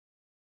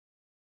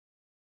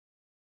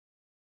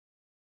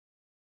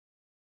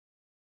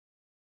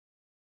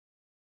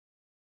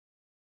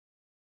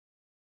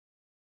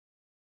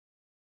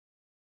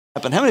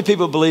How many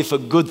people believe for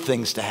good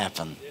things to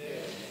happen?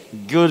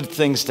 Good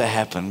things to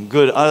happen.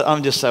 Good.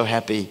 I'm just so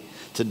happy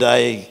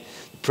today,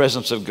 the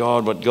presence of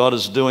God, what God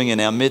is doing in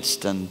our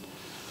midst. And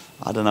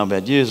I don't know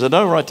about you. Is it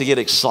all right to get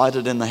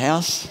excited in the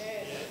house?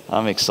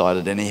 I'm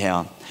excited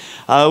anyhow.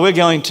 We're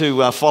going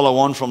to follow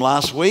on from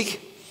last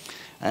week.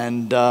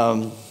 And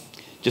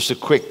just a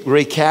quick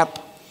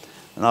recap.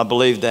 And I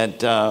believe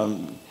that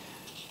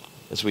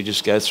as we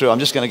just go through, I'm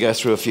just going to go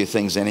through a few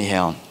things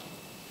anyhow.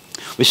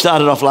 We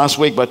started off last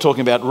week by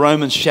talking about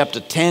Romans chapter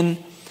 10,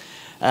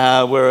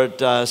 where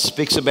it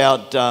speaks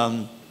about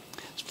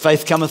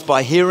faith cometh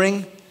by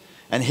hearing,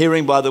 and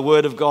hearing by the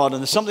word of God.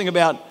 And there's something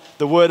about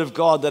the word of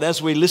God that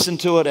as we listen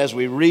to it, as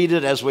we read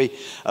it, as we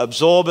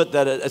absorb it,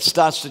 that it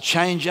starts to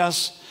change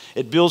us.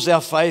 It builds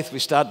our faith. We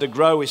start to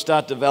grow. We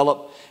start to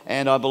develop.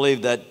 And I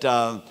believe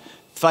that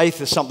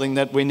faith is something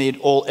that we need,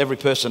 every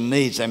person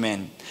needs.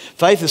 Amen.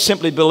 Faith is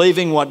simply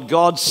believing what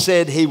God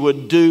said he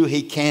would do,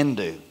 he can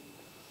do.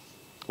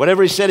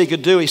 Whatever he said he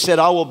could do, he said,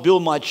 I will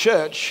build my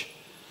church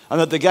and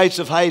that the gates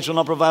of Hades will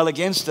not prevail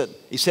against it.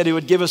 He said he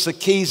would give us the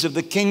keys of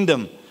the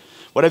kingdom.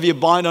 Whatever you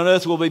bind on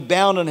earth will be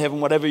bound in heaven.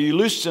 Whatever you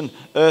loose on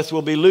earth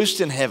will be loosed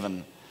in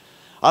heaven.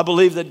 I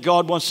believe that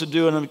God wants to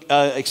do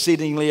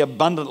exceedingly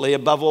abundantly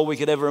above all we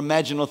could ever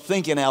imagine or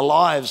think in our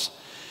lives.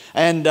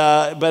 And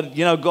but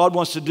you know, God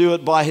wants to do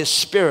it by his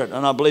Spirit,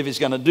 and I believe he's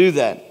going to do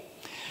that.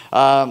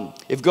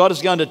 If God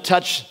is going to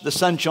touch the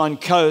Sunshine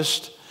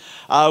Coast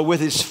with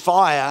his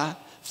fire,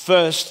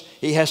 first,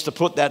 he has to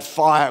put that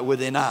fire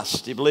within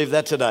us. Do you believe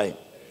that today?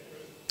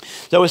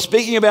 So we're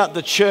speaking about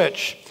the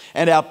church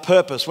and our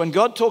purpose. When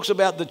God talks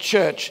about the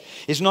church,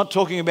 he's not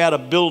talking about a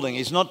building.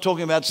 He's not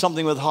talking about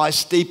something with high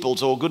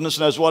steeples or goodness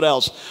knows what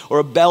else, or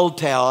a bell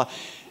tower.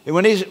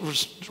 When he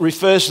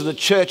refers to the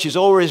church, he's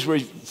always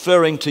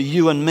referring to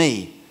you and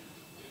me.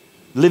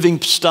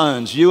 Living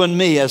stones, you and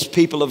me as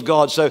people of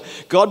God. So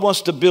God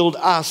wants to build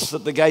us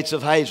that the gates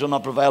of Hades will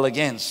not prevail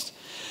against.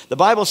 The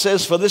Bible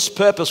says, for this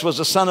purpose was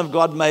the Son of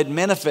God made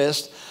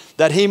manifest,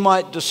 that he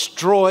might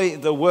destroy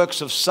the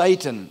works of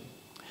Satan.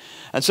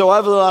 And so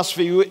over the last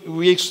few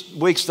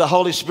weeks, the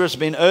Holy Spirit's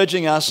been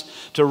urging us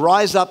to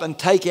rise up and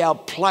take our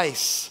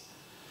place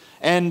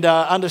and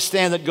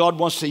understand that God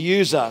wants to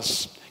use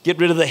us, get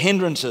rid of the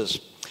hindrances.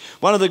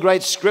 One of the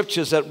great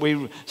scriptures that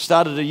we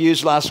started to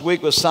use last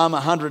week was Psalm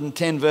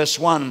 110, verse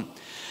 1.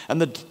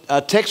 And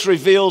the text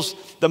reveals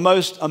the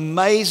most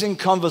amazing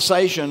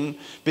conversation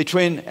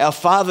between our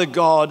Father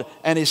God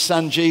and his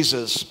Son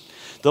Jesus.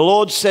 The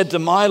Lord said to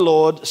my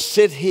Lord,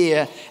 sit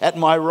here at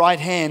my right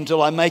hand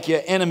till I make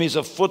your enemies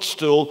a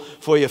footstool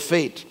for your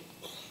feet.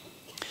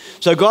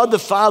 So God the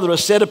Father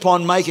is set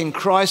upon making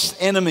Christ's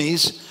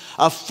enemies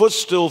a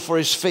footstool for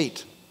his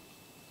feet.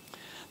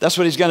 That's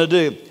what he's going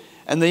to do.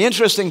 And the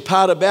interesting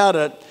part about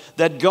it,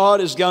 that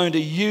God is going to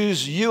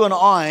use you and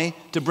I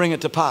to bring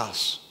it to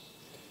pass.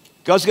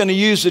 God's going to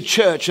use the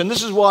church, and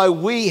this is why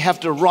we have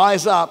to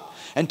rise up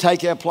and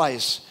take our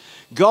place.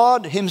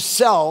 God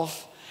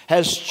himself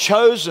has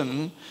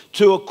chosen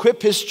to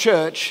equip his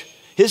church,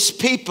 his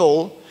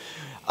people,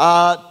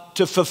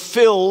 to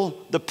fulfill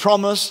the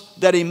promise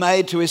that he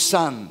made to his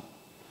Son.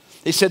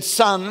 He said,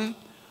 Son,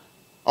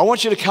 I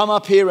want you to come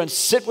up here and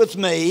sit with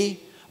me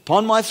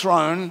upon my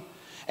throne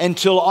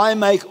until I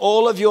make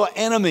all of your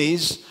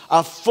enemies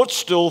a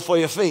footstool for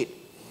your feet.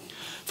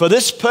 For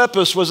this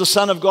purpose was the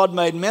Son of God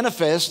made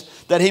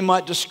manifest, that he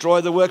might destroy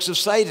the works of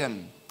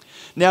Satan.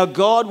 Now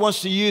God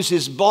wants to use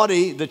his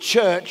body, the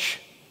church,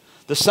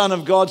 the Son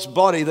of God's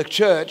body, the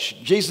church.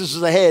 Jesus is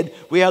the head,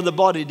 we are the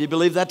body. Do you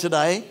believe that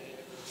today?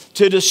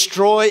 To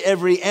destroy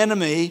every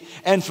enemy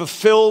and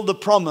fulfill the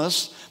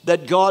promise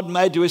that God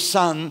made to his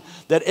Son,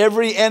 that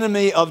every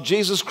enemy of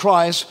Jesus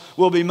Christ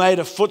will be made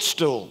a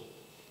footstool.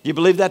 Do you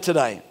believe that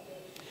today?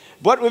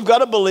 What we've got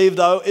to believe,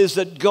 though, is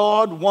that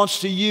God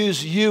wants to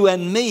use you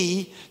and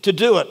me to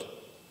do it.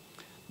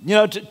 You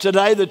know,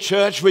 today, the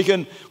church, we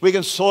can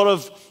sort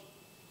of,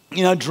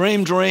 you know,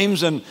 dream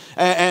dreams and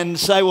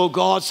say, well,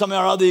 God,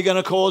 somehow or other you're going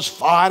to cause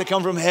fire to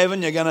come from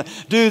heaven. You're going to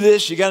do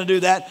this, you're going to do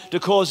that to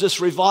cause this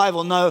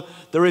revival. No,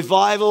 the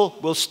revival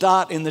will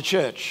start in the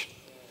church.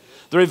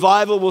 The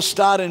revival will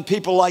start in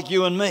people like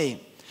you and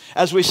me.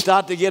 As we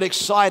start to get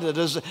excited,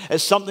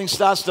 as something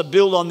starts to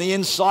build on the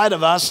inside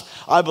of us,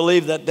 I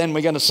believe that then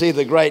we're going to see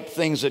the great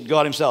things that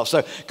God himself.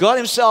 So God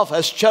himself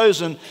has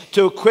chosen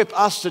to equip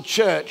us, the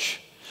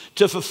church,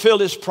 to fulfill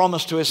his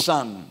promise to his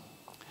Son.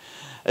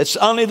 It's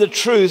only the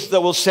truth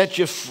that will set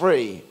you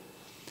free.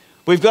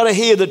 We've got to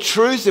hear the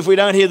truth. If we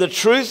don't hear the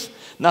truth,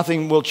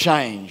 nothing will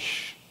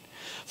change.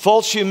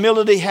 False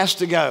humility has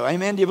to go.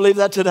 Amen? Do you believe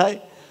that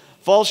today?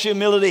 False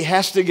humility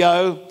has to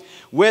go.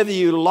 Whether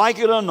you like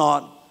it or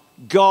not,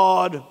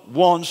 God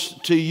wants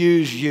to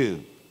use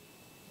you.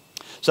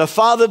 So,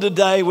 Father,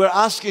 today we're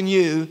asking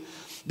you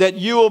that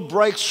you will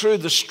break through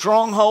the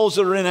strongholds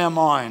that are in our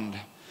mind.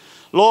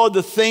 Lord,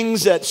 the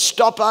things that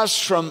stop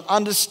us from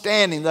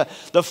understanding,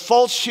 the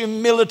false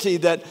humility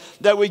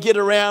that we get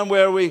around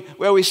where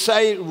we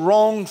say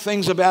wrong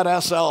things about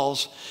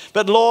ourselves.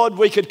 But Lord,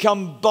 we could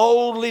come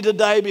boldly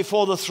today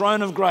before the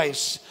throne of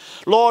grace.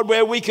 Lord,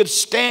 where we could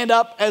stand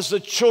up as the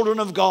children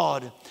of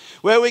God,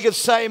 where we could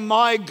say,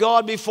 my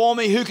God before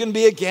me, who can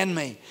be against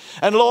me?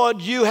 And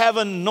Lord, you have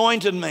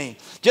anointed me.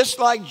 Just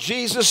like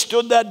Jesus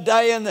stood that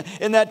day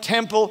in that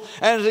temple,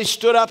 and he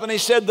stood up and he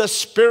said, the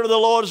Spirit of the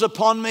Lord is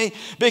upon me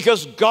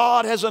because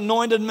God has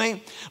anointed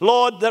me.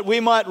 Lord, that we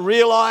might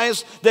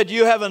realize that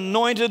you have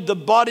anointed the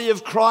body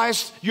of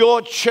Christ,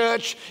 your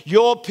church,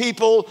 your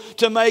people,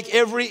 to make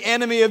every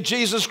enemy of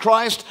Jesus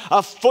Christ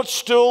a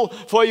footstool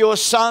for your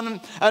Son.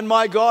 And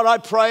my God, I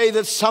pray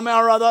that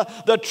somehow or other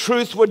the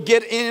truth would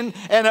get in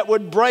and it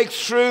would break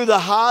through the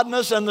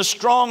hardness and the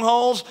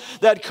strongholds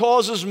that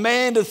causes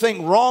man to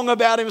think wrong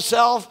about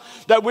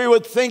himself, that we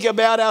would think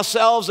about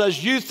ourselves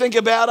as you think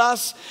about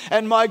us.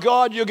 And my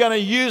God, you're going to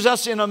use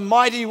us in a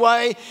mighty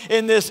way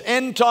in this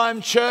end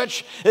time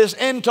church, this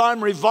end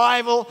time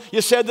revival.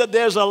 You said that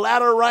there's a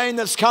latter rain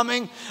that's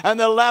coming, and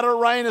the latter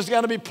rain is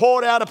going to be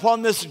poured out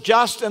upon this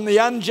just and the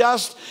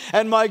unjust.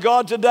 And my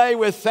God, today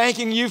we're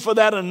thanking you for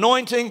that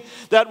anointing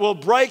that will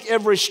break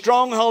every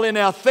stronghold in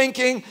our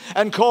thinking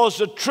and cause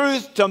the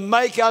truth to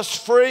make us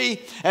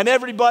free. And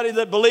everybody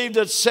that believed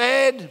it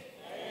said,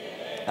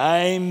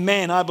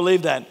 Amen. I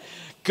believe that.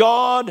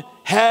 God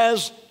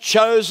has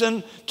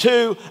chosen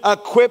to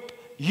equip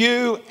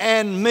you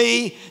and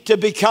me to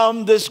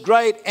become this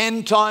great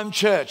end time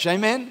church.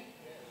 Amen.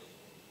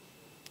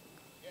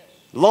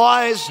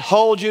 Lies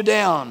hold you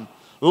down.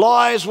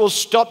 Lies will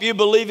stop you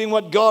believing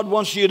what God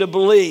wants you to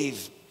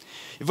believe.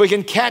 If we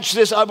can catch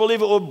this, I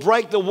believe it will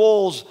break the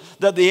walls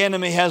that the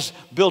enemy has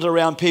built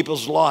around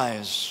people's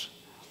lives.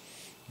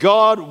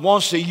 God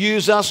wants to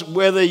use us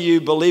whether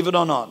you believe it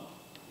or not.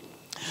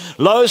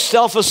 Low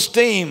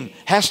self-esteem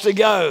has to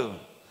go.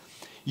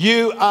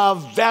 You are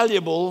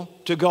valuable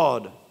to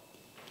God.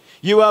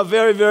 You are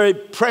very, very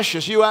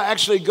precious. You are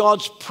actually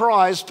God's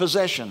prized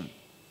possession.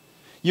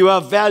 You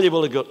are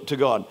valuable to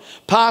God.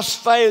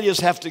 Past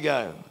failures have to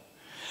go.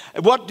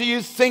 What do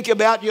you think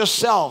about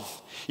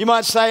yourself? You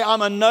might say,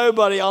 I'm a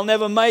nobody, I'll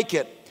never make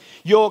it.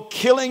 You're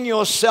killing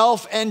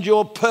yourself and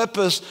your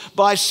purpose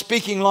by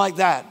speaking like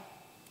that.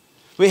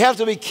 We have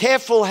to be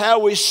careful how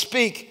we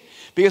speak,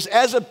 because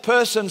as a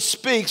person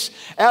speaks,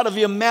 out of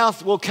your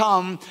mouth will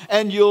come,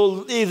 and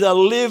you'll either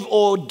live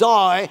or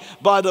die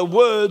by the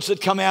words that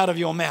come out of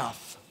your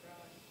mouth.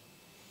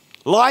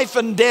 Life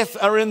and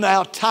death are in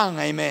our tongue,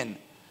 amen.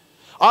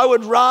 I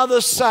would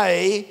rather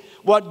say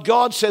what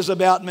God says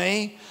about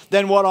me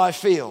than what I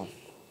feel.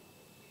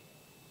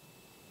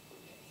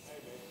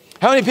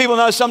 How many people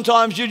know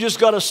sometimes you just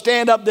got to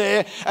stand up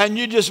there and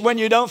you just, when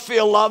you don't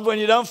feel loved, when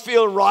you don't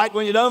feel right,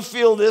 when you don't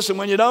feel this and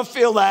when you don't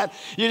feel that,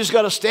 you just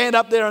got to stand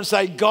up there and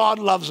say, God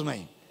loves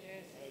me.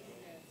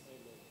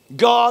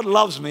 God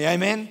loves me,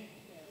 amen.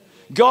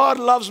 God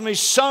loves me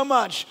so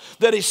much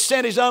that he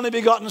sent his only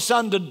begotten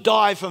Son to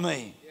die for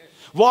me.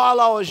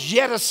 While I was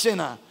yet a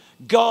sinner,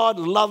 God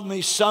loved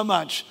me so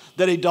much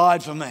that he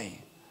died for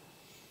me.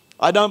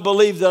 I don't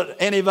believe that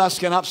any of us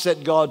can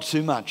upset God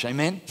too much,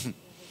 amen.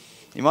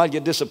 He might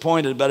get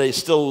disappointed, but he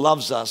still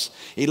loves us.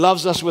 He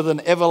loves us with an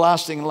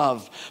everlasting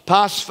love.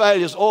 Past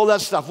failures, all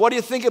that stuff. What do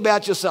you think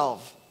about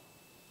yourself?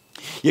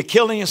 You're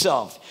killing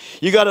yourself.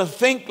 You got to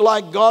think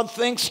like God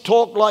thinks,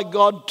 talk like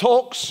God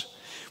talks.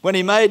 When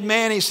he made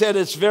man, he said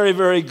it's very,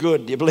 very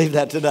good. Do you believe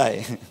that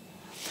today?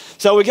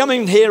 So we're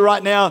coming here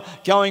right now,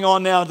 going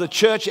on now, the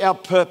church, our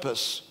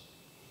purpose.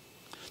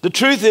 The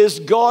truth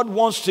is, God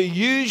wants to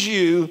use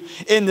you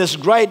in this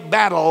great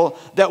battle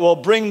that will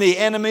bring the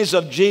enemies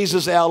of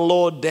Jesus our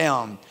Lord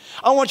down.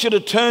 I want you to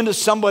turn to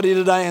somebody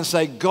today and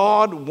say,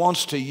 God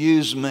wants to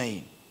use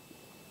me.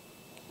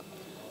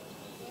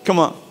 Come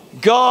on.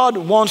 God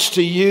wants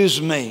to use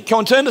me. Come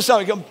on, turn to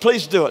somebody. Come,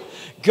 please do it.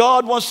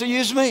 God wants to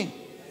use me.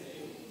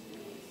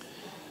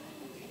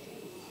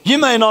 You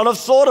may not have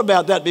thought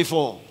about that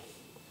before.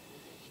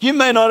 You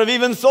may not have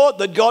even thought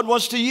that God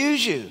wants to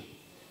use you.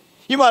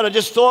 You might have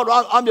just thought,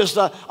 I'm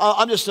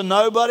just a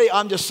nobody.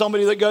 I'm just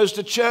somebody that goes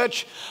to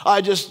church. I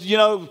just,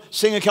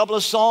 sing a couple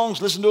of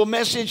songs, listen to a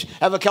message,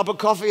 have a cup of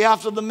coffee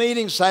after the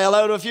meeting, say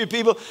hello to a few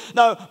people.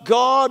 No,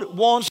 God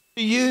wants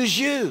to use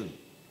you.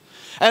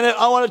 And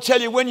I want to tell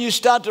you, when you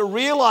start to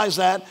realize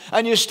that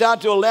and you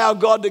start to allow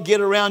God to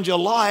get around your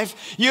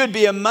life, you'd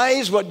be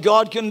amazed what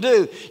God can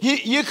do.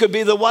 You could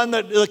be the one,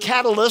 the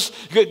catalyst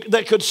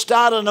that could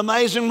start an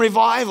amazing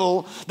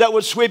revival that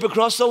would sweep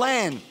across the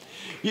land.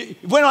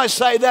 When I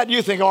say that,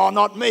 you think, oh,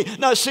 not me.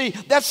 No, see,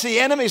 that's the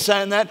enemy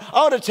saying that.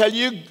 I want to tell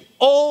you,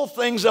 all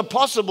things are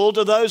possible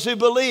to those who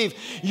believe.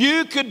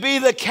 You could be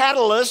the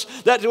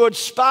catalyst that would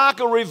spark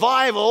a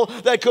revival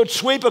that could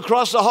sweep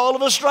across the whole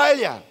of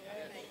Australia.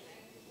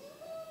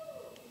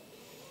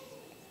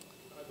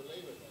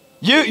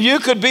 You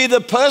could be the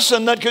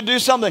person that could do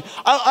something.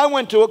 I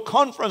went to a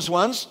conference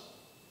once,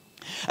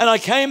 and I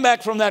came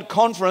back from that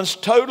conference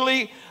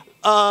totally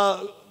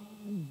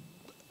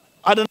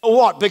I don't know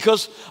what,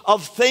 because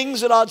of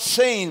things that I'd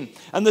seen.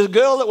 And the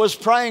girl that was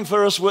praying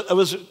for us,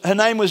 her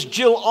name was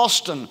Jill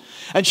Austin.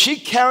 And she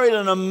carried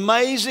an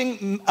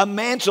amazing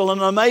mantle,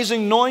 an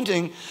amazing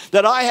anointing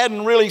that I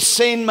hadn't really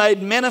seen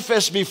made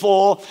manifest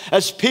before,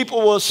 as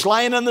people were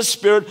slain in the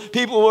Spirit.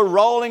 People were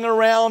rolling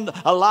around,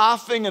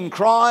 laughing and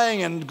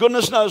crying and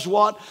goodness knows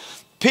what.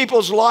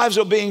 People's lives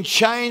were being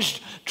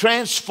changed,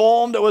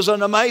 transformed. It was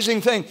an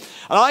amazing thing.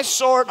 And I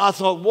saw it and I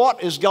thought,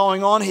 what is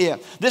going on here?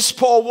 This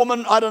poor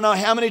woman, I don't know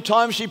how many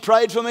times she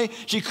prayed for me.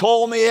 She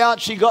called me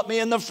out. She got me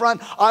in the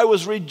front. I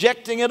was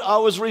rejecting it. I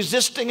was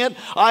resisting it.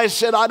 I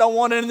said, I don't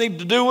want anything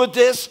to do with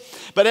this.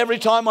 But every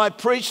time I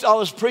preached, I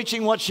was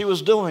preaching what she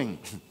was doing.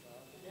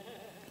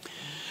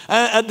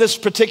 And at this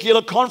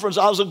particular conference,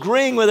 I was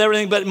agreeing with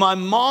everything, but my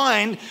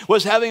mind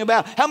was having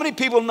about, how many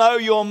people know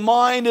your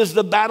mind is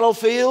the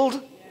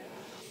battlefield?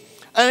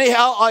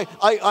 Anyhow,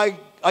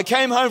 I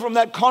came home from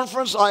that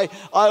conference. I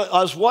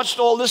watched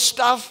all this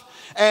stuff.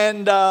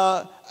 And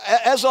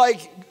as I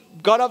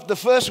got up the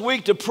first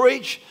week to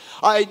preach,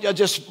 I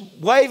just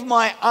waved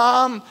my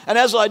arm. And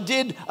as I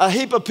did, a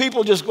heap of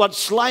people just got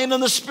slain in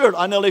the Spirit.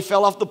 I nearly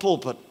fell off the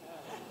pulpit.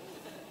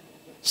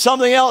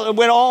 Something else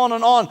went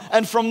on.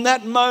 And from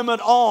that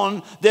moment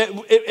on,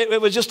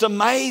 it was just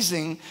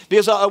amazing,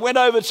 because I went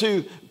over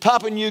to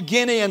Papua New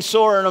Guinea and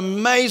saw an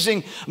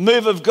amazing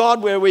move of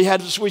God where we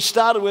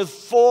started with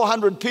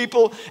 400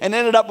 people and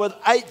ended up with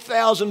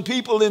 8,000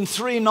 people in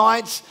 3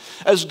 nights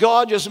as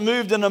God just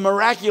moved in a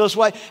miraculous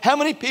way. How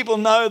many people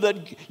know that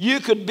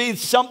you could be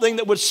something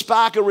that would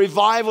spark a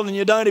revival and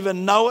you don't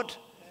even know it?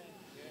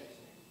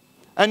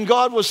 And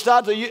God will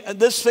start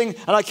this thing,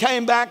 and I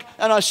came back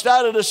and I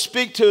started to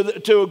speak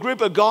to a group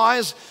of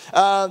guys.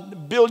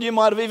 Bill, you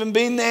might have even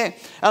been there.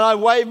 And I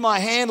waved my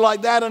hand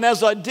like that, and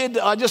as I did,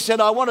 I just said,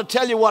 I want to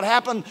tell you what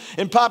happened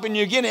in Papua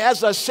New Guinea.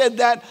 As I said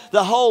that,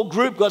 the whole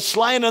group got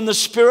slain in the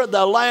Spirit.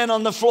 They're laying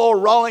on the floor,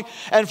 rolling,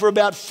 and for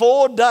about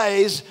 4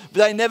 days,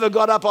 they never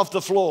got up off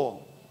the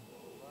floor.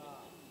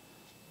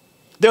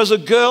 There was a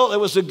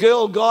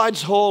girl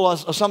guides hall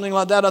or something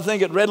like that, I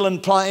think, at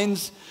Redland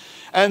Plains.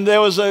 And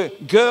there was a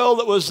girl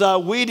that was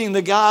weeding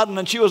the garden,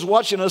 and she was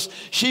watching us.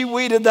 She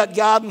weeded that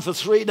garden for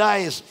 3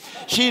 days.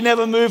 She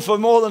never moved for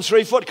more than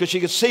 3 foot because she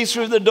could see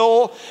through the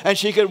door and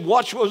she could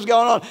watch what was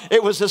going on.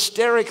 It was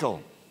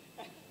hysterical.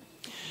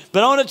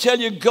 But I want to tell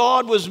you,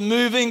 God was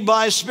moving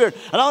by His Spirit.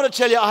 And I want to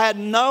tell you, I had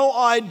no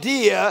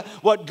idea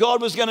what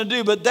God was going to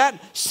do. But that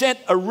sent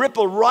a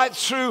ripple right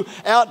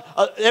throughout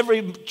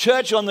every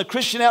church on the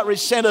Christian Outreach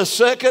Centre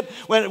circuit.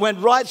 When it went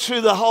right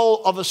through the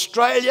whole of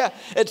Australia,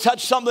 it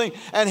touched something.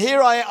 And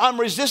here I'm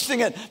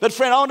resisting it. But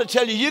friend, I want to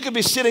tell you, you could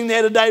be sitting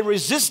there today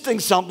resisting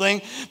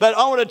something. But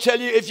I want to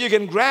tell you, if you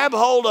can grab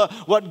hold of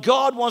what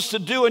God wants to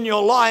do in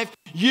your life,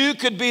 you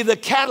could be the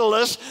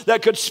catalyst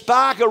that could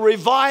spark a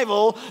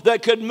revival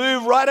that could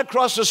move right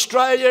across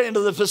Australia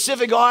into the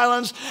Pacific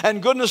Islands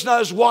and goodness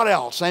knows what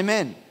else.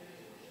 Amen.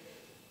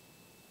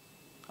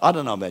 I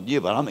don't know about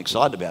you, but I'm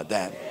excited about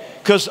that,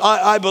 because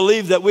I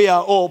believe that we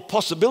are all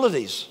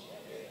possibilities.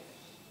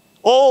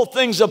 All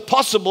things are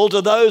possible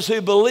to those who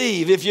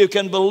believe. If you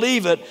can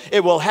believe it,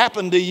 it will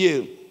happen to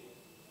you.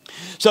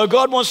 So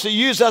God wants to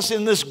use us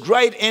in this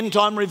great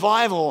end-time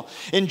revival.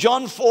 In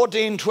John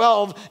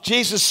 14:12,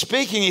 Jesus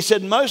speaking, He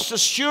said, most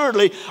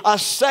assuredly, I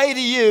say to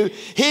you,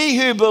 he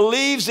who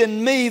believes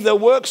in me, the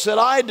works that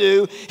I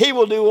do, he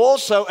will do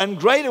also, and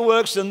greater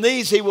works than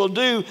these he will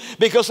do,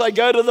 because I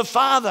go to the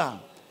Father.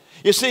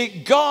 You see,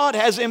 God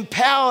has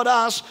empowered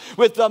us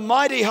with the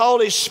mighty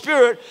Holy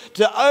Spirit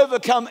to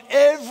overcome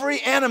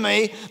every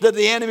enemy that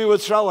the enemy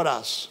would throw at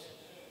us.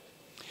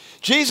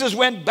 Jesus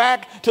went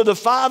back to the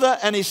Father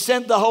and He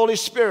sent the Holy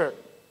Spirit.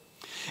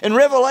 In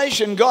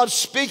Revelation, God's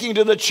speaking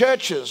to the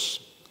churches.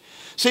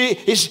 See,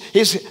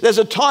 there's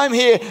a time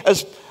here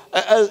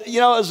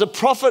as a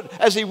prophet,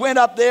 as he went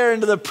up there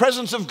into the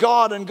presence of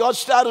God, and God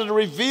started to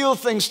reveal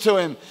things to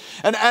him.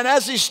 And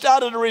as he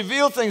started to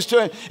reveal things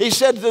to him, he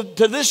said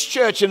to this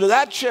church, and to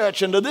that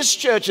church, and to this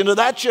church, and to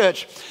that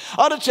church.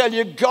 I want to tell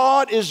you,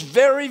 God is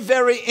very,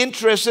 very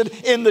interested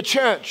in the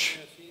church.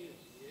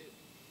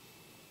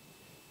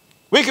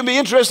 We can be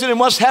interested in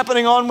what's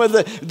happening on with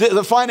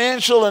the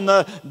financial and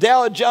the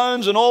Dow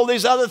Jones and all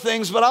these other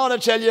things, but I want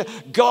to tell you,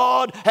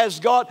 God has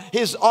got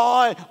His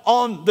eye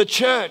on the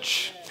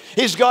church.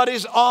 He's got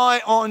His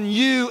eye on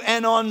you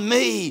and on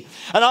me.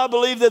 And I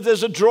believe that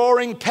there's a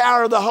drawing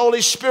power of the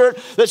Holy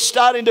Spirit that's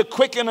starting to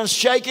quicken and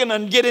shaken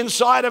and get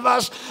inside of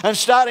us and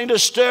starting to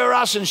stir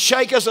us and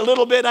shake us a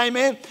little bit,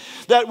 amen?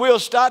 That we'll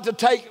start to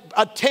take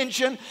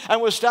attention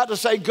and we'll start to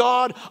say,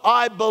 God,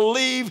 I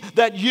believe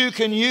that you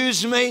can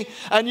use me.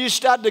 And you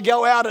start to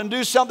go out and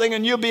do something,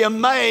 and you'll be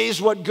amazed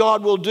what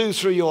God will do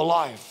through your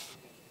life.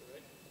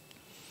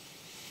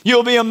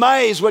 You'll be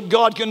amazed what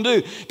God can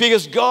do,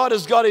 because God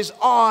has got His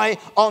eye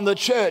on the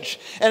church.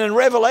 And in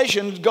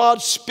Revelation,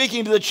 God's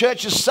speaking to the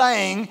church is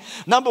saying,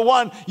 number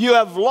one, you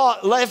have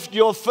left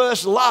your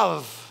first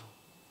love.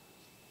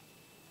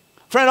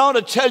 Friend, I want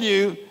to tell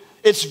you,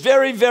 it's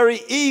very, very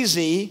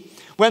easy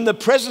when the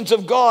presence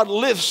of God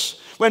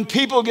lifts, when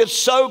people get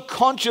so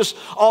conscious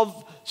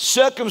of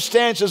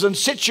circumstances and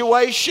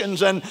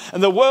situations and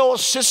the world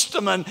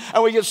system, and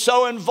we get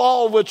so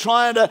involved with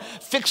trying to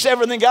fix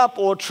everything up,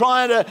 or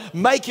trying to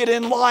make it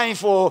in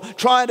life, or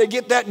trying to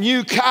get that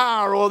new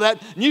car or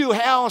that new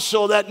house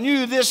or that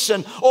new this,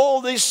 and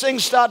all these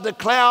things start to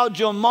cloud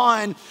your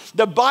mind.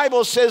 The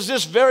Bible says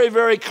this very,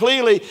 very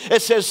clearly.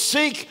 It says,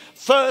 seek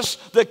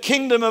first the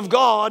kingdom of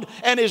God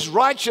and his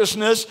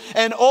righteousness,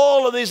 and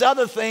all of these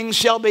other things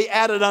shall be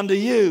added unto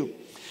you.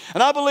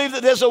 And I believe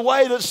that there's a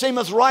way that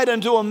seemeth right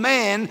unto a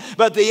man,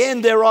 but the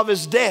end thereof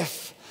is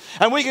death.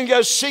 And we can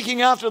go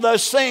seeking after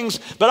those things,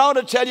 but I want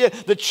to tell you,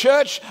 the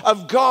church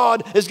of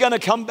God is going to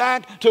come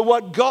back to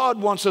what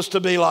God wants us to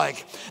be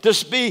like.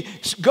 To be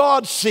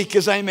God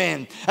seekers,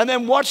 amen. And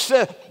then watch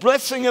the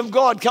blessing of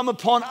God come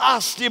upon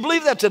us. Do you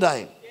believe that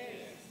today?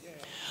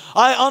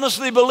 I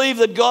honestly believe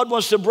that God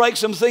wants to break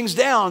some things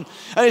down.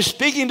 And he's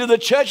speaking to the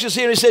churches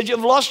here. He said,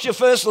 you've lost your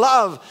first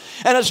love.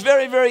 And it's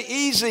very, very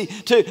easy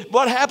to,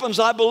 what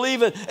happens, I believe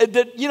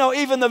that, you know,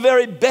 even the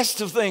very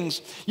best of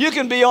things. You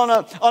can be on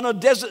a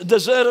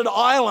deserted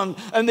island,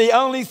 and the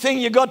only thing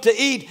you got to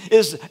eat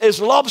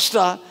is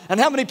lobster. And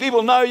how many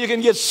people know you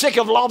can get sick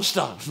of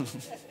lobster?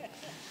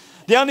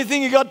 The only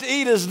thing you got to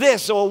eat is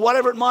this, or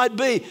whatever it might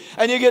be,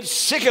 and you get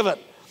sick of it.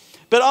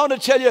 But I want to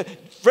tell you,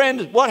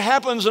 friend, what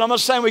happens, and I'm not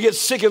saying we get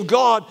sick of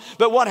God,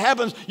 but what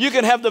happens, you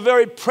can have the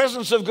very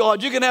presence of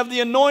God. You can have the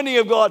anointing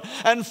of God,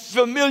 and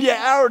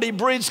familiarity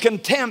breeds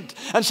contempt.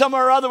 And somehow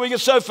or other we get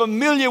so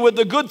familiar with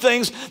the good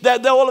things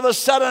that all of a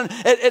sudden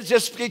it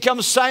just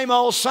becomes same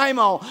old, same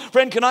old.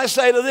 Friend, can I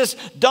say to this,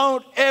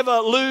 don't ever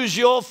lose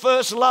your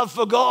first love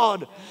for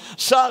God.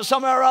 So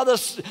somehow or other,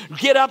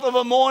 get up of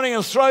a morning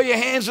and throw your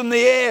hands in the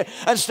air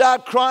and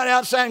start crying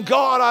out saying,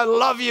 God, I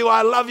love you,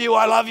 I love you,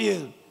 I love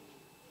you.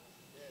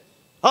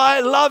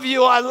 I love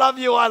you, I love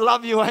you, I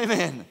love you,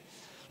 amen.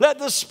 Let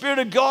the Spirit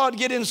of God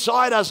get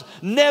inside us.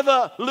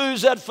 Never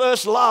lose that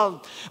first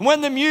love.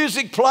 When the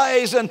music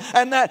plays and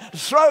that,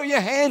 throw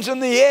your hands in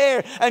the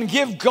air and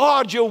give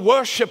God your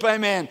worship,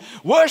 amen.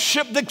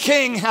 Worship the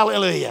King,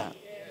 hallelujah.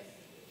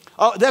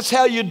 Oh, that's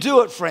how you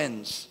do it,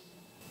 friends.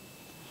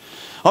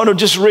 I want to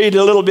just read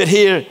a little bit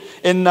here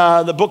in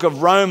the book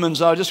of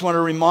Romans. I just want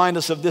to remind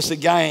us of this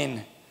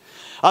again.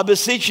 I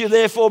beseech you,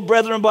 therefore,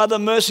 brethren, by the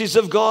mercies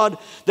of God,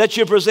 that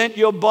you present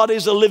your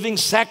bodies a living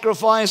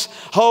sacrifice,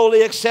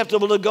 wholly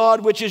acceptable to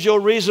God, which is your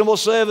reasonable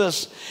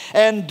service.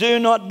 And do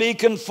not be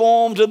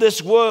conformed to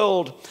this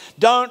world.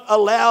 Don't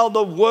allow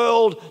the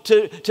world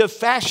to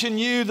fashion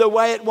you the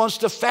way it wants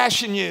to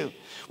fashion you.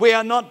 We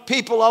are not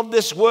people of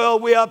this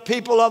world. We are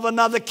people of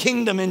another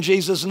kingdom in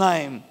Jesus'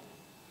 name.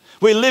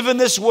 We live in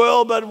this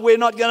world, but we're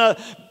not going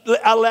to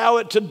allow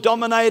it to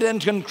dominate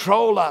and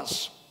control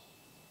us.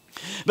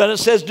 But it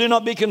says, do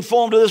not be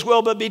conformed to this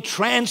world, but be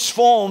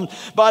transformed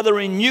by the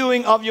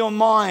renewing of your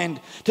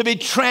mind. To be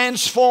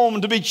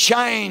transformed, to be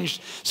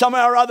changed.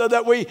 Somehow or other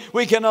that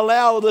we can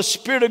allow the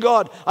Spirit of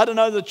God. I don't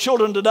know, the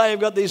children today have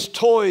got these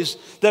toys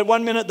that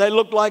one minute they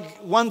look like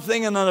one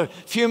thing, and then a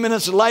few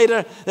minutes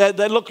later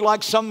they look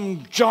like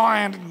some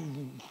giant.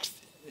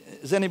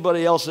 Is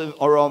anybody else,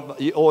 or are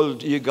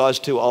you guys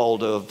too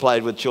old to have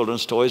played with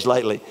children's toys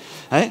lately?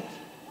 Hey?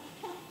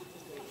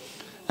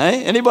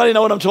 Hey? Anybody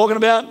know what I'm talking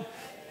about?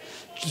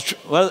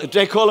 Well,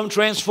 they call them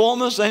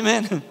transformers,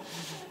 amen.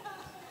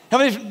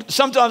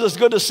 Sometimes it's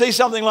good to see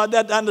something like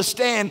that, to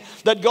understand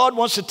that God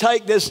wants to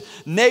take this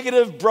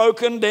negative,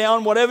 broken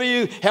down,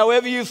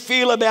 however you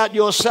feel about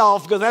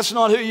yourself, because that's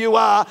not who you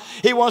are.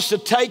 He wants to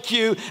take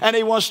you and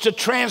he wants to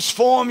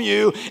transform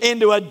you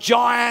into a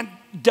giant,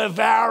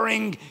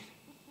 devouring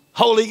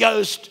Holy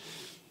Ghost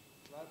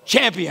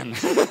champion.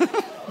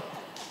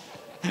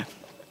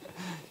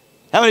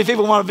 How many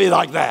people want to be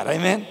like that,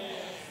 amen?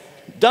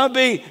 Don't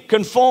be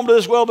conformed to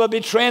this world, but be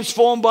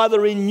transformed by the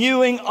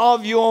renewing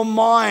of your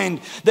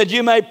mind, that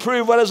you may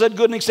prove what is that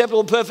good and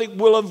acceptable, perfect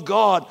will of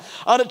God.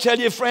 I want to tell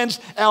you, friends,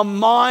 our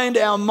mind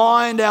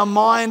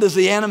is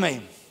the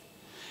enemy.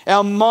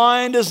 Our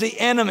mind is the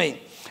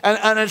enemy.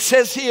 And it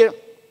says here,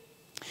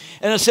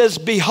 and it says,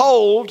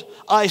 behold,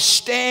 I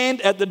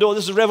stand at the door.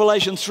 This is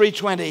Revelation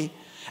 3:20.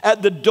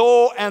 At the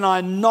door and I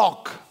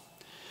knock.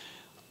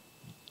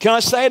 Can I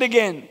say it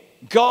again?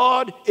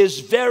 God is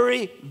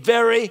very,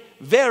 very,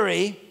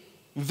 very,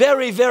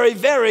 very, very,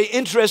 very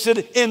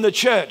interested in the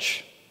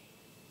church.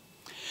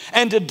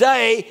 And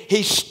today,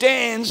 he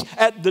stands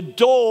at the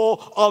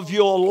door of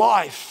your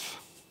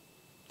life.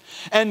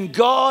 And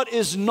God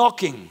is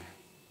knocking.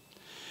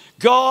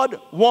 God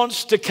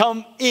wants to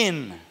come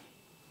in.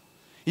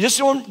 He just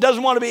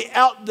doesn't want to be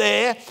out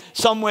there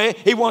somewhere.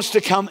 He wants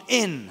to come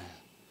in.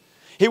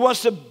 He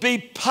wants to be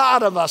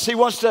part of us. He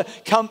wants to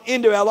come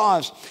into our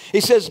lives.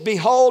 He says,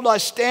 behold, I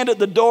stand at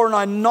the door and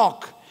I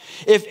knock.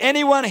 If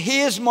anyone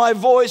hears my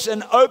voice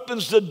and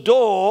opens the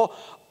door,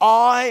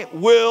 I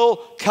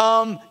will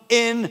come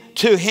in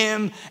to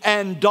him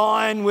and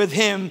dine with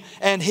him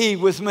and he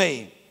with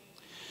me.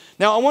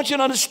 Now, I want you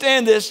to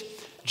understand this.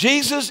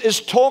 Jesus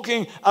is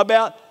talking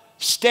about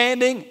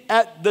standing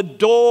at the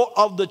door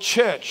of the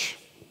church.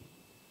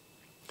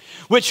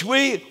 which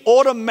we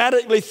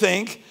automatically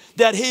think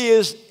that he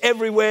is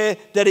everywhere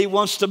that he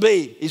wants to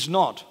be. He's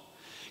not.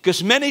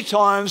 Because many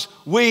times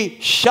we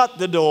shut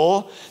the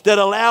door that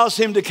allows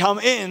him to come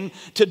in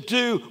to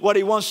do what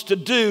he wants to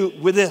do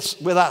with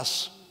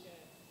us.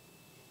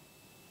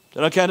 Is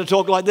it okay to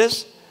talk like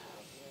this?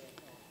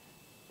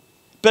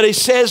 But he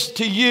says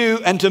to you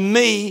and to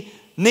me,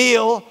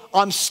 Neil,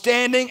 I'm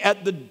standing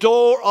at the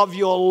door of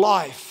your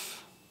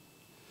life.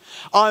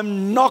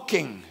 I'm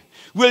knocking.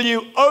 Will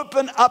you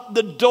open up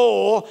the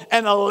door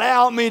and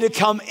allow me to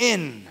come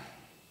in?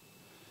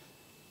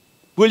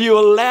 Will you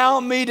allow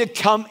me to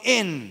come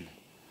in?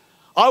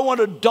 I want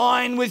to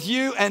dine with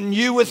you and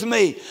you with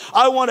me.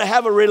 I want to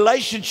have a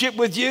relationship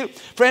with you.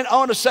 Friend, I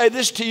want to say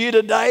this to you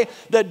today,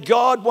 that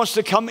God wants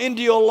to come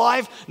into your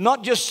life,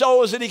 not just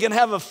so as that he can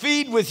have a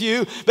feed with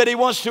you, but he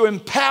wants to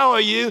empower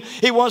you.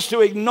 He wants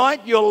to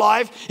ignite your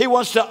life. He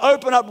wants to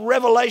open up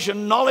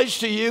revelation knowledge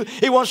to you.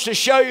 He wants to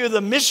show you the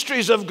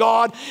mysteries of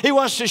God. He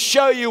wants to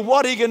show you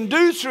what he can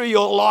do through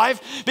your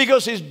life,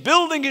 because he's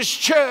building his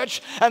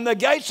church, and the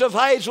gates of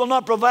Hades will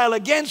not prevail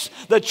against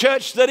the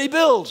church that he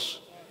builds.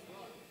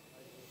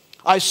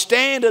 I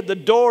stand at the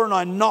door and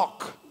I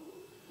knock.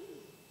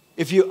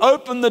 If you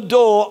open the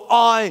door,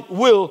 I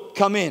will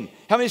come in.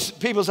 How many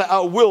people say,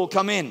 I will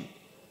come in?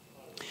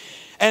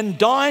 And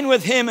dine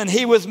with him and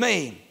he with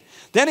me.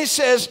 Then he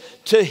says,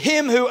 to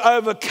him who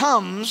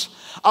overcomes,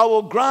 I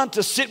will grant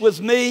to sit with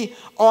me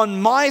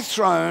on my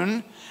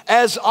throne,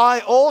 as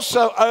I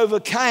also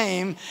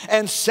overcame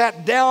and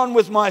sat down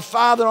with my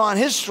Father on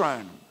his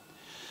throne.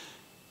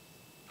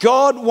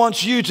 God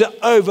wants you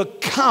to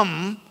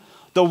overcome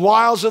the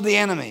wiles of the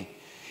enemy.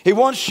 He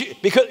wants you,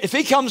 because if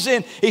he comes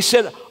in, he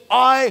said,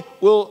 I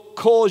will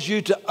cause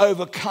you to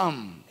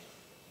overcome.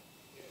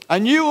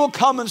 And you will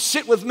come and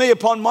sit with me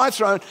upon my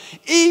throne,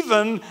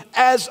 even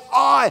as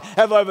I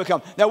have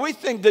overcome. Now we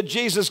think that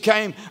Jesus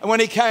came, and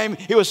when he came,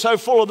 he was so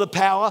full of the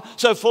power,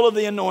 so full of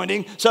the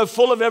anointing, so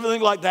full of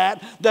everything like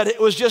that, that it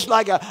was just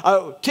like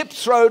a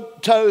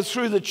toe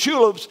through the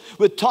tulips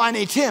with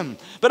Tiny Tim.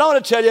 But I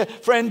want to tell you,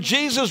 friend,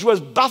 Jesus was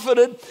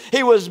buffeted,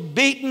 he was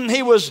beaten,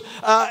 he was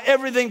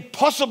everything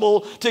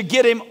possible to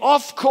get him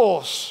off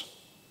course.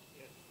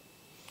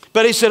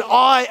 But he said,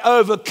 I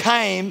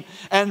overcame,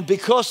 and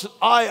because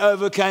I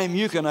overcame,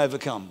 you can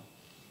overcome.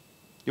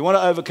 You want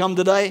to overcome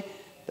today?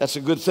 That's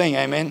a good thing,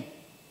 amen.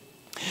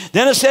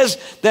 Then it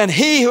says, then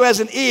he who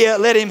has an ear,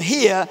 let him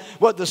hear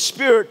what the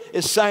Spirit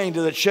is saying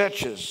to the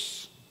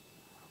churches.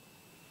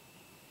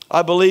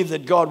 I believe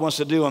that God wants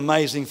to do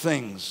amazing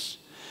things.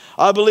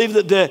 I believe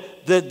that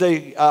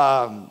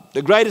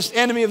the greatest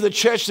enemy of the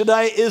church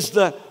today is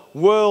the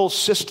world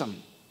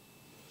system.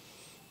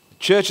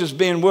 The church is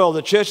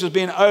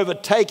being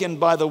overtaken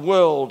by the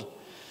world.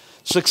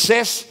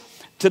 Success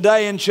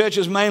today in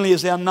churches mainly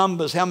is our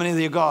numbers. How many of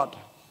you got?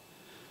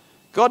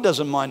 God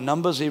doesn't mind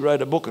numbers. He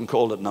wrote a book and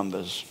called it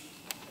Numbers.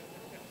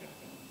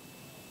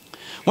 I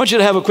want you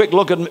to have a quick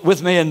look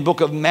with me in the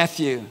book of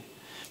Matthew.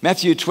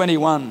 Matthew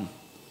 21.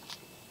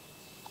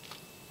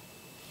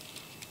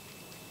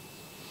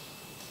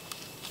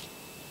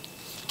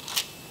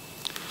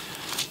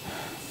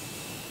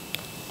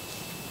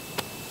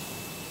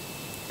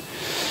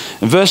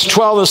 In verse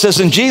 12 it says,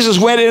 and Jesus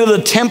went into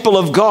the temple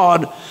of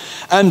God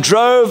and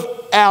drove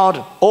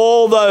out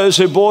all those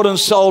who bought and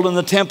sold in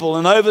the temple,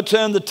 and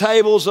overturned the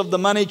tables of the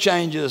money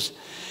changers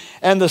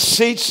and the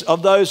seats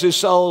of those who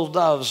sold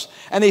doves.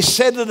 And he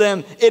said to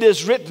them, it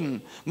is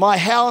written, my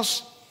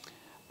house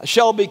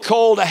shall be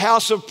called a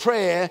house of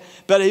prayer,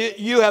 but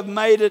you have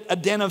made it a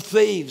den of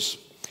thieves.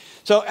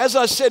 So as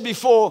I said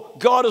before,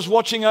 God is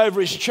watching over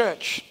his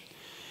church.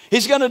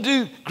 He's going to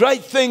do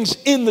great things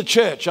in the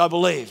church, I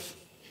believe.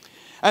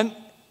 And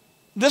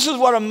this is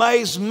what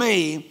amazed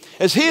me,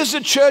 is here's the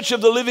church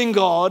of the living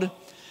God,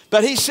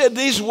 but he said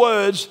these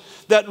words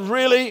that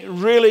really,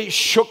 really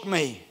shook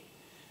me.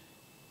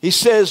 He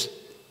says,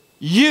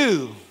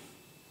 you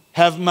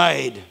have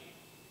made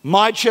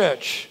my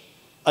church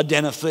a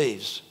den of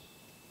thieves.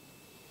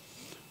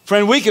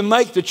 Friend, we can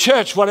make the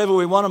church whatever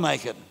we want to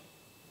make it.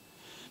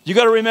 You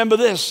got to remember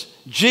this.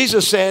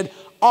 Jesus said,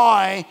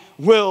 I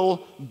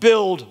will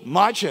build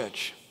my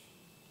church.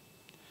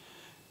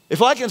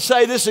 If I can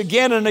say this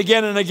again and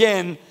again and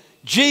again,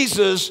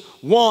 Jesus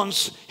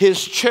wants his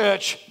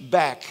church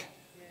back.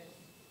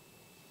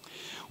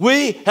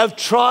 We have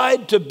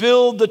tried to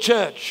build the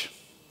church.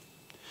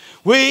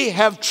 We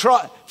have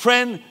tried,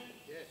 friend,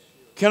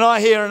 can I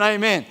hear an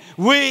amen?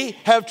 We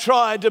have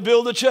tried to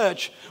build the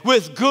church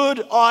with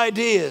good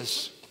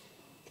ideas.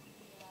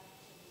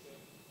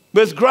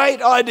 With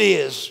great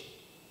ideas.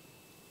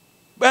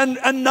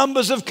 And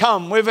numbers have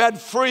come. We've had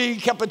free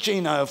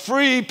cappuccino,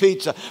 free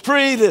pizza,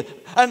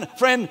 and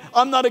friend,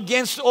 I'm not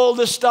against all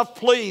this stuff,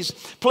 please,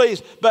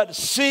 but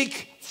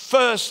seek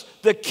first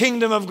the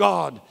kingdom of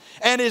God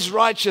and his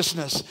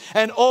righteousness,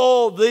 and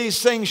all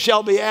these things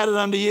shall be added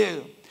unto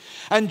you.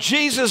 And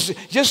Jesus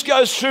just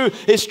goes through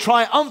his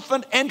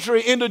triumphant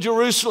entry into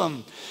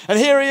Jerusalem. And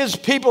here he is,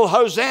 people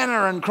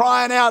Hosanna and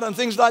crying out and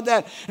things like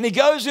that. And he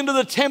goes into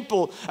the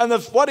temple, and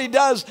what he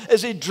does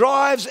is he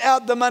drives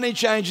out the money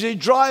changers. He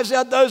drives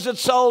out those that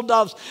sold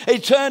doves. He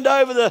turned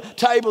over the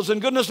tables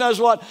and goodness knows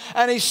what.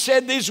 And he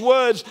said these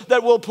words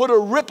that will put a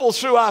ripple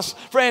through us.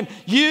 Friend,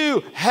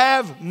 you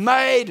have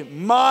made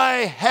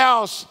my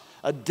house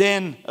a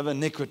den of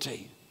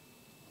iniquity.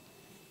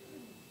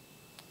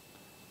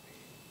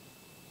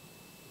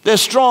 They're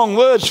strong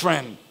words,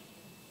 friend.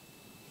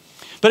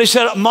 But he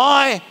said,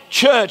 my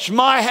church,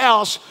 my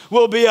house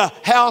will be a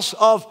house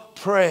of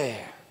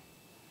prayer.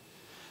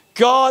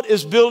 God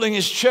is building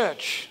his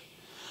church.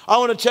 I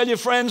want to tell you,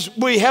 friends,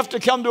 we have to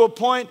come to a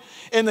point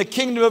in the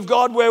kingdom of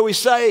God where we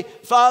say,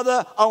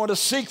 Father, I want to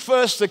seek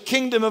first the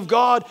kingdom of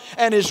God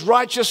and his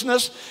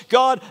righteousness.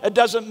 God, it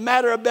doesn't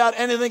matter about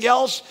anything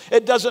else.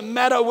 It doesn't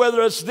matter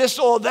whether it's this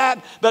or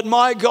that. But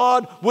my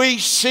God, we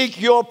seek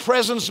your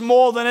presence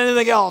more than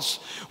anything else.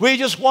 We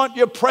just want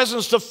your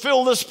presence to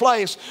fill this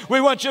place.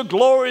 We want your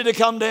glory to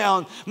come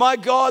down. My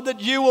God,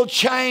 that you will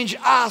change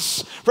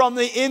us from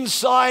the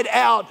inside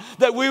out,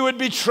 that we would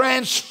be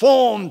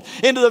transformed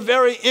into the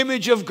very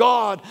image of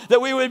God,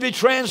 that we would be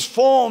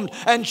transformed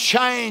and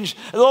changed.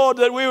 Lord,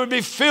 that we would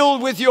be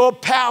filled with your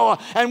power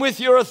and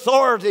with your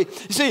authority.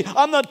 You see,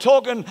 I'm not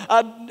talking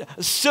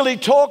silly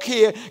talk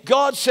here.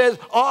 God says,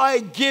 I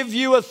give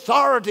you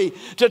authority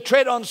to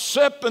tread on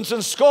serpents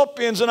and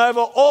scorpions and over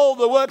all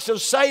the works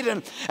of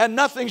Satan, and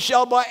nothing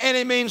shall by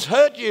any means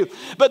hurt you.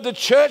 But the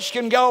church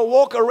can go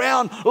walk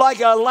around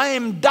like a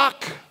lame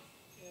duck,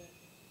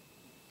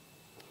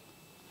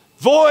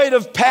 void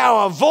of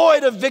power,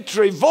 void of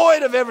victory,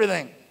 void of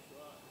everything.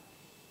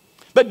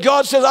 But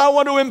God says, I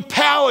want to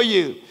empower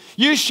you.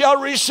 You shall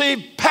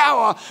receive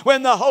power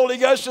when the Holy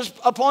Ghost is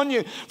upon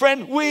you.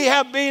 Friend, we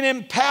have been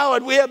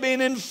empowered. We have been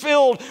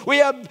infilled. We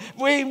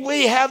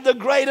have the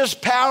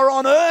greatest power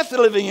on earth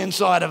living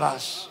inside of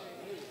us.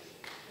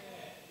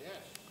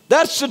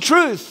 That's the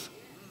truth.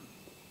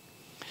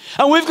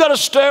 And we've got to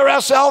stir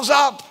ourselves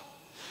up.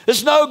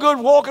 It's no good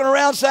walking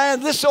around saying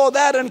this or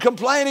that and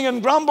complaining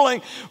and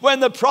grumbling when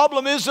the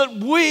problem is that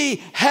we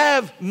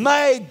have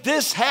made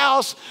this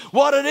house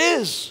what it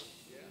is.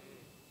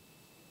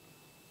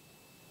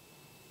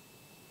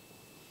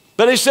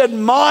 But he said,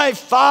 my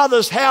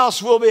Father's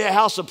house will be a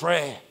house of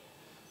prayer.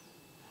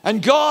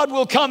 And God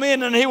will come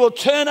in and he will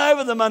turn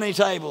over the money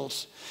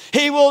tables.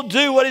 He will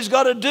do what he's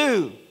got to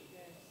do.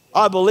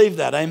 I believe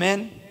that.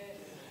 Amen.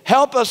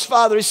 Help us,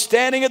 Father. He's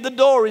standing at the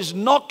door. He's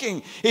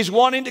knocking. He's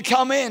wanting to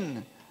come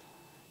in.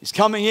 He's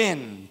coming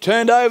in.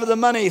 Turned over the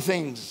money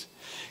things.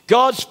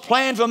 God's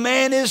plan for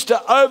man is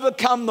to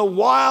overcome the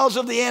wiles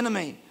of the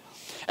enemy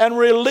and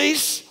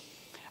release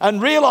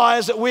and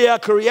realize that we are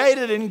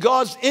created in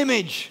God's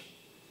image.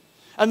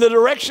 And the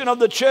direction of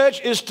the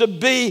church is to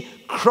be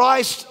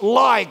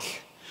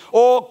Christ-like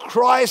or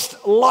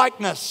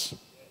Christ-likeness.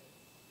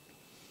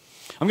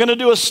 I'm going to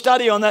do a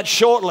study on that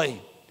shortly.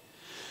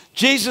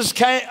 Jesus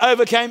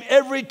overcame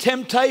every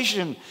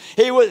temptation.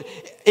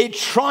 He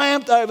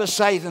triumphed over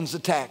Satan's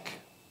attack.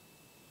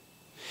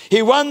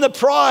 He won the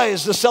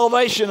prize, the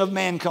salvation of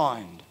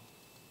mankind.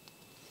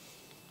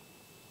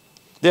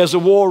 There's a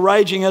war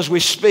raging as we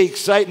speak.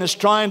 Satan is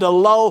trying to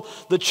lull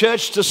the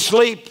church to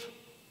sleep.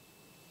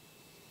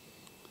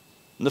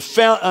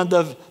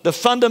 The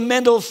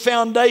fundamental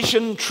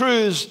foundation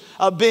truths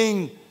are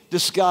being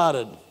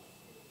discarded.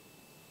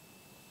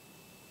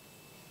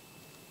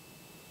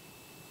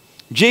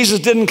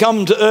 Jesus didn't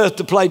come to earth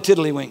to play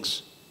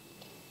tiddlywinks.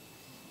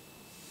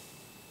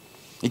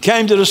 He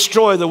came to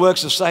destroy the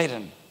works of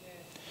Satan.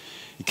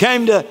 He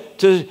came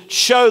to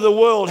show the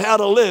world how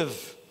to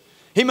live.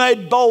 He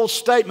made bold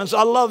statements.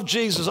 I love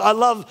Jesus. I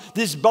love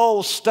these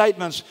bold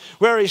statements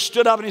where he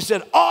stood up and he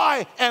said,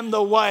 I am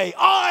the way.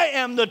 I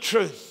am the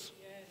truth.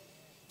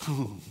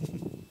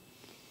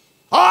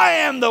 I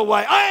am the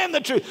way. I am the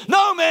truth.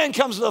 No man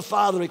comes to the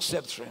Father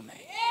except through me.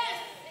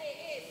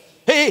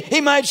 He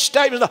made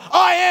statements.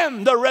 I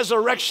am the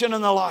resurrection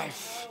and the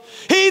life.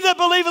 He that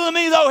believeth in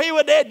me, though he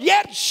were dead,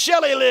 yet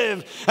shall he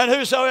live. And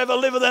whosoever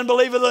liveth and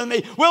believeth in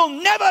me will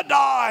never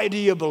die. Do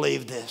you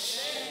believe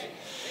this?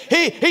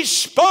 He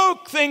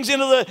spoke things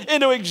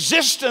into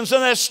existence,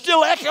 and they're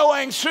still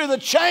echoing through the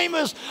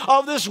chambers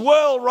of this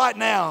world right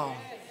now.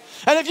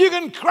 And if you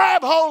can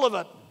grab hold of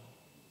it,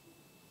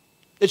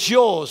 it's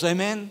yours.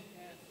 Amen.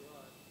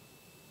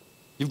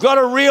 You've got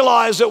to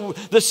realize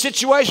that the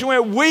situation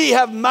where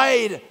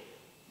I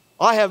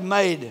have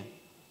made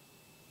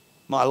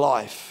my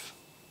life.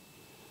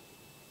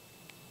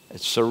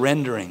 It's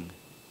surrendering.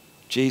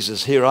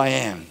 Jesus, here I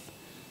am.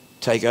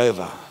 Take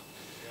over.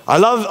 I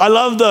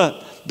love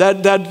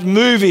that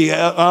movie.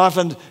 I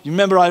often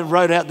remember I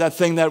wrote out that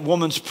thing, that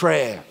woman's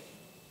prayer.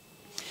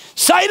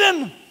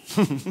 Satan,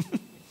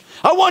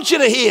 I want you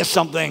to hear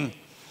something.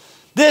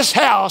 This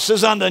house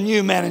is under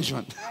new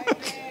management.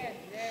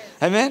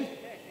 Amen.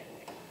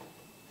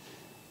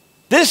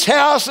 This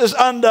house is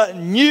under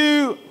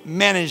new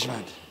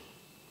management.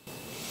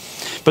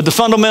 But the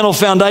fundamental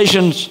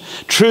foundations,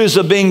 truths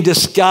are being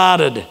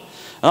discarded.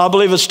 And I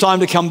believe it's time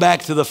to come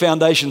back to the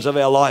foundations of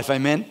our life.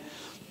 Amen.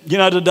 You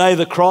know, today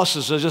the cross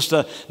is just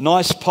a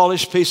nice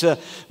polished piece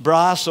of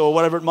brass or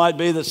whatever it might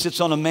be that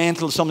sits on a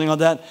mantle or something like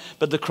that.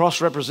 But the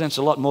cross represents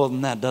a lot more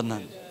than that, doesn't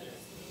it?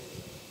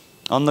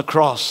 On the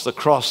cross,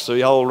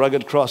 the old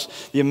rugged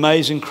cross, the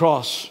amazing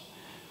cross.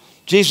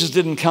 Jesus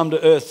didn't come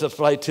to earth to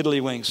play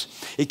tiddlywinks.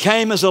 He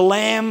came as a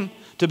lamb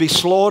to be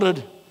slaughtered.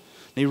 And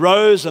he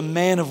rose a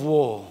man of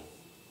war.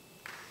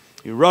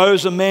 He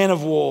rose a man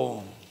of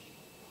war.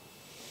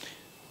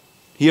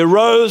 He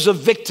arose a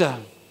victor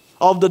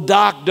of the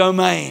dark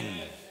domain.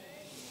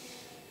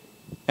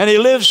 And he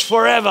lives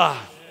forever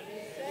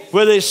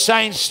with his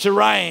saints to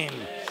reign.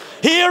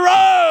 He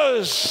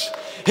arose.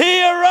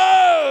 He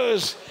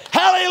arose.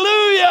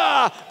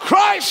 Hallelujah.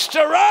 Christ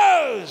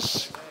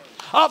arose.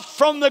 Up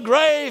from the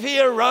grave he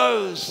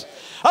arose.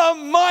 A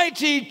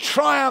mighty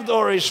triumph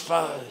o'er his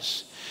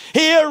foes.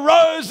 He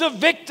arose a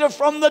victor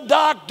from the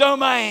dark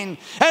domain.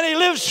 And he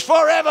lives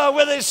forever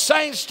with his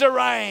saints to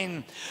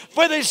reign.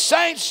 With his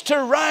saints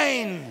to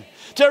reign.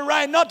 To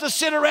reign, not to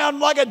sit around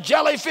like a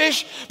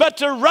jellyfish, but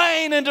to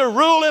reign and to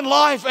rule in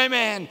life.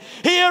 Amen.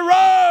 He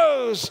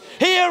arose.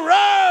 He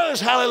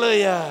arose.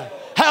 Hallelujah.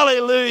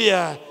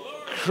 Hallelujah.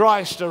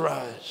 Christ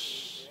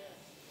arose.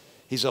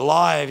 He's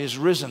alive. He's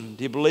risen.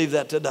 Do you believe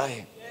that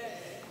today?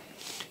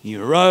 He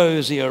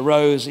arose. He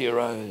arose. He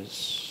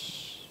arose.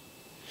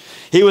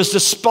 He was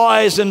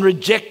despised and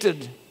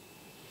rejected.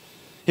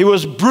 He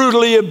was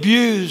brutally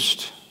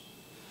abused.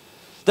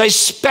 They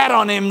spat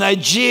on him. They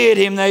jeered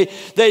him. They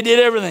did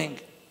everything.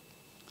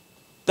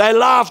 They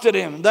laughed at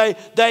him.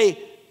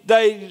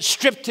 They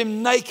stripped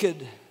him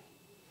naked.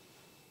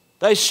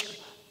 They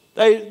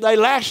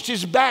lashed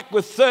his back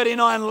with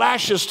 39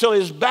 lashes till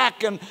his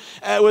back and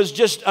it was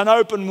just an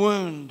open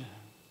wound.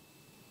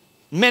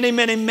 Many,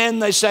 many men,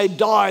 they say,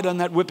 died on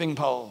that whipping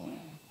pole.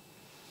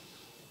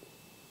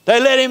 They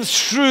led him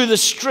through the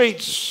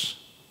streets,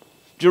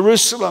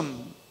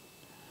 Jerusalem.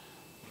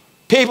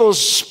 People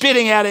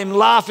spitting at him,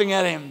 laughing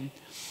at him.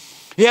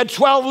 He had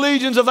 12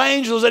 legions of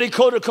angels that he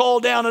could have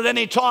called down at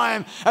any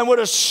time and would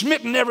have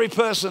smitten every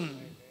person.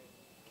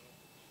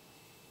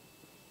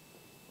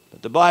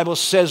 But the Bible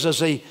says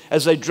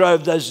as they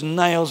drove those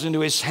nails into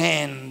his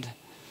hand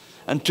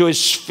and to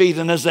his feet,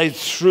 and as they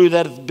threw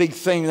that big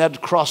thing,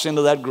 that cross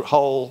into that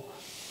hole,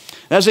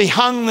 and as he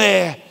hung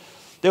there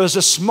was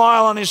a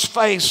smile on his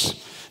face.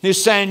 And he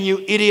was saying,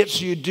 "You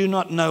idiots, you do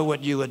not know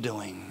what you are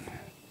doing.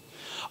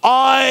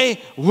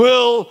 I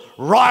will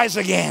rise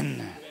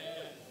again.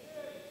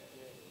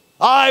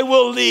 I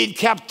will lead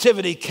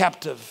captivity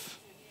captive.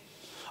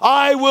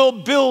 I will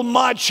build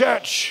my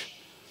church,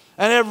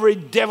 and every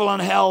devil in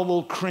hell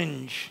will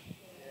cringe."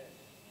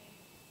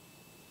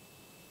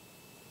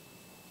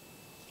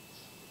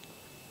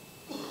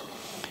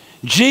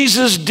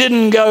 Jesus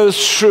didn't go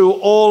through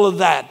all of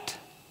that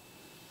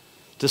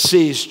to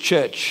see his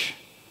church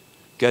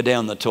go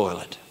down the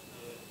toilet.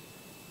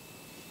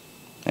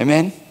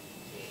 Amen?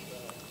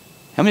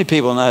 How many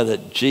people know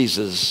that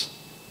Jesus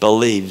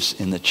believes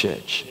in the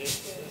church?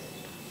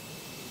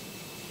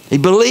 He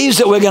believes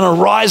that we're going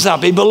to rise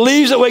up. He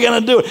believes that we're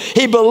going to do it.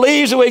 He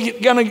believes that we're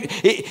going to,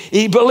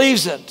 he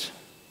believes it.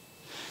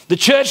 The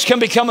church can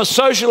become a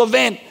social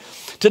event.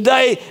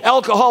 Today,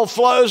 alcohol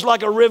flows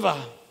like a river.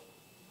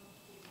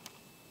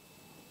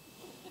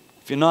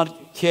 If you're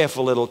not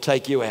careful, it'll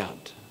take you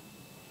out.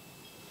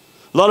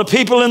 A lot of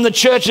people in the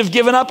church have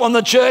given up on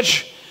the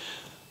church.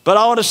 But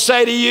I want to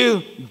say to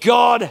you,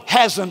 God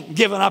hasn't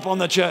given up on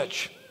the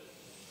church.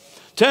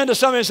 Turn to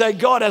somebody and say,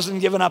 God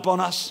hasn't given up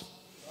on us.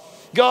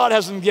 God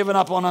hasn't given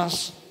up on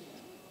us.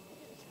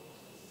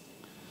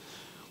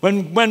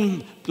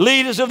 When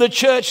leaders of the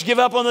church give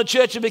up on the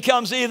church, it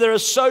becomes either a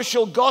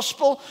social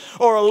gospel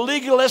or a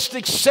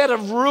legalistic set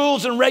of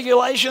rules and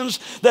regulations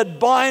that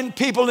bind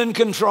people in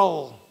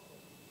control.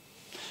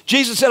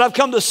 Jesus said, I've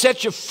come to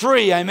set you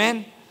free,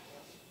 amen?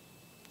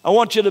 I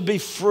want you to be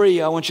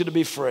free. I want you to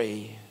be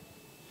free.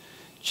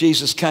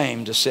 Jesus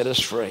came to set us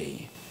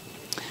free.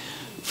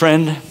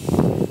 Friend,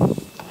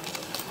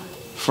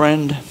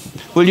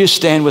 will you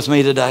stand with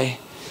me today?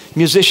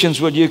 Musicians,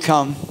 would you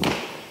come?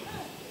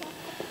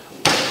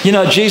 You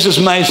know, Jesus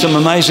made some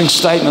amazing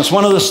statements.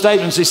 One of the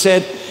statements he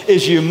said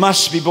is, you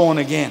must be born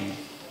again.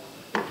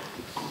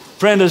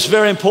 Friend, it's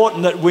very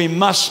important that we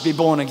must be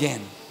born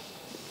again.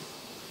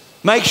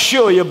 Make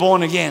sure you're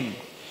born again.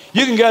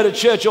 You can go to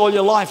church all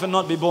your life and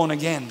not be born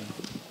again.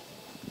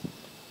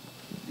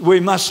 We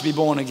must be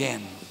born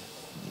again.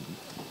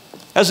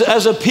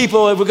 As a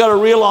people, we've got to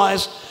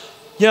realize,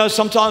 you know,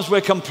 sometimes we're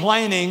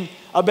complaining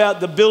about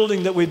the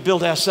building that we've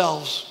built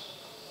ourselves.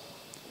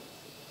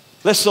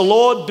 Lest the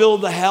Lord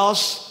build the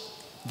house,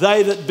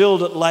 they that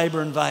build it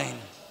labor in vain.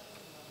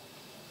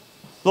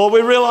 Lord,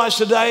 we realize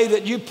today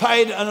that you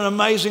paid an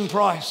amazing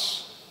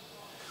price.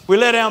 We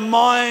let our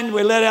mind,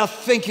 we let our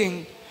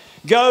thinking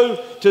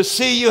go to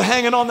see you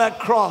hanging on that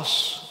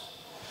cross,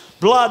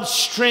 blood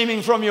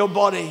streaming from your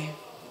body,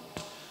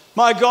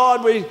 My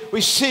God,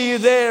 we see you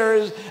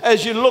there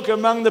as you look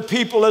among the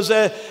people as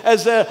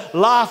they're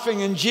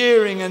laughing and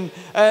jeering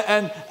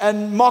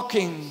and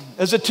mocking,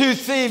 as the two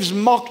thieves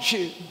mocked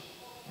you.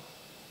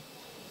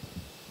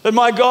 But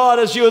my God,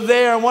 as you were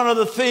there, and one of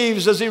the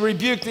thieves, as he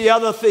rebuked the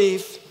other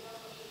thief,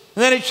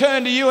 and then he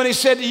turned to you and he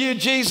said to you,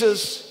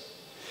 Jesus,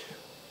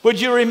 would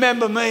you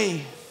remember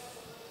me?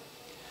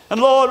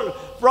 And Lord,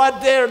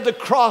 right there at the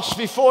cross,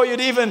 before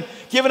you'd even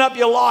given up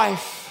your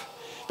life,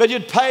 but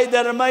you'd paid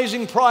that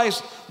amazing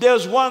price, there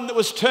was one that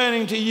was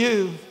turning to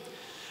you.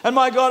 And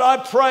my God,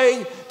 I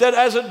pray that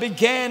as it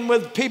began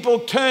with people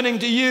turning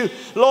to you,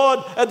 Lord,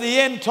 at the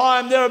end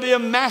time, there will be a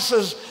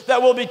masses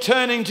that will be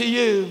turning to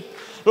you.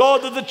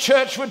 Lord, that the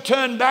church would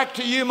turn back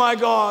to you, my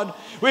God.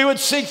 We would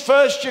seek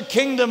first your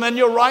kingdom and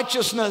your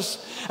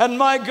righteousness. And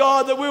my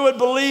God, that we would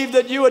believe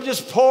that you would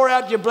just pour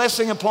out your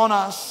blessing upon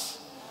us.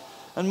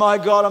 And my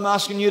God, I'm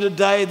asking you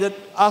today that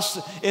us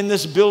in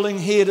this building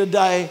here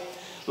today,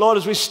 Lord,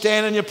 as we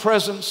stand in your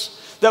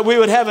presence, that we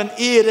would have an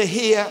ear to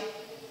hear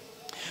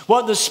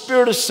what the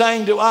Spirit is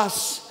saying to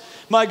us.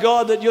 My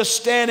God, that you're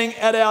standing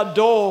at our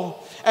door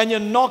and you're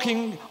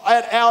knocking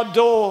at our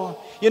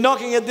door. You're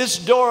knocking at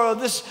this door of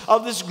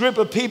this group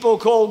of people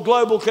called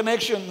Global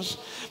Connections.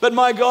 But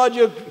my God,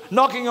 you're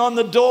knocking on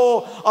the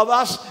door of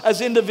us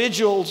as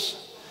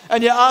individuals.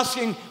 And you're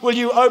asking, will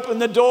you open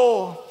the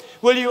door?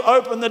 Will you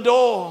open the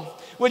door?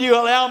 Will you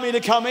allow me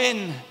to come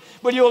in?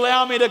 Will you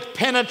allow me to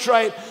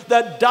penetrate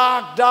that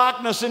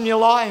darkness in your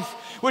life?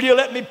 Will you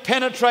let me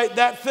penetrate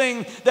that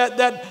thing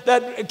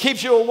that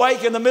keeps you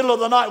awake in the middle of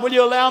the night? Will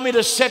you allow me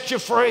to set you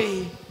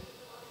free?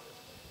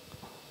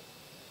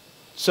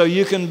 So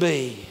you can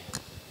be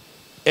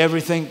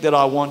everything that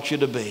I want you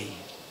to be.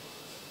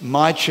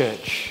 My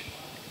church,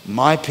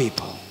 my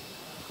people.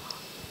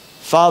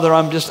 Father,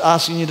 I'm just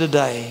asking you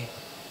today,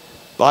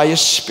 by your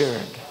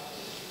Spirit,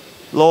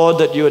 Lord,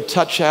 that you would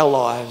touch our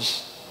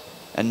lives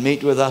and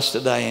meet with us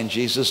today in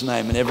Jesus'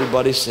 name. And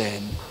everybody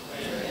said,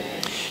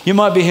 amen. You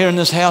might be here in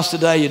this house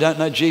today, you don't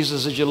know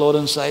Jesus as your Lord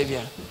and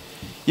Savior.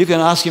 You can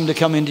ask him to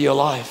come into your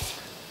life.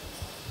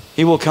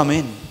 He will come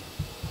in.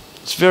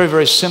 It's very,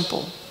 very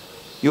simple.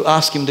 You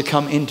ask him to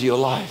come into your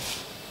life.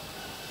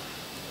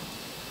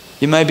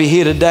 You may be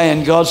here today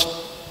and God's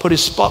put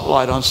his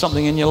spotlight on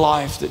something in your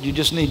life that you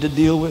just need to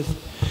deal with.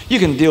 You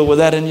can deal with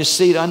that in your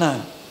seat, I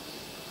know.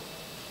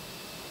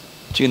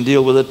 But you can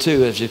deal with it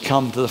too as you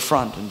come to the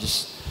front and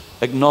just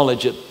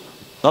acknowledge it,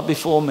 not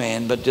before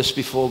man, but just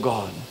before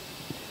God.